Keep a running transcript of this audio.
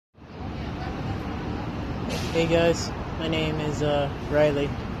Hey guys, my name is Riley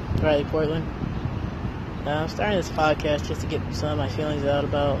Portland. I'm starting this podcast just to get some of my feelings out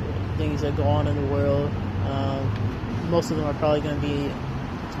about things that go on in the world. Most of them are probably going to be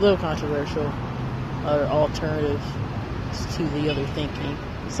a little controversial or alternative to the other thinking.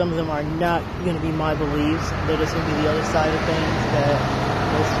 Some of them are not going to be my beliefs. They're just going to be the other side of things that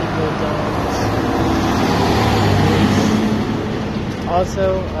most people don't.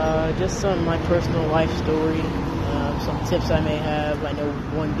 Also, just some of my personal life story. Some tips I may have. I know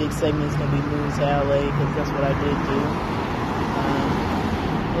one big segment is going to be moving to LA because that's what I did do.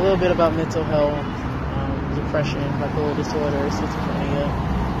 A little bit about mental health, depression, bipolar disorder, schizophrenia,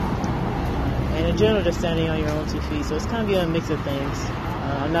 and in general just standing on your own 2 feet. So it's kind of be a mix of things.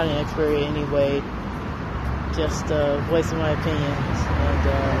 I'm not an expert in any way, just voicing my opinions and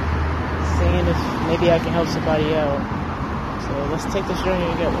seeing if maybe I can help somebody out. So let's take this journey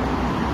together.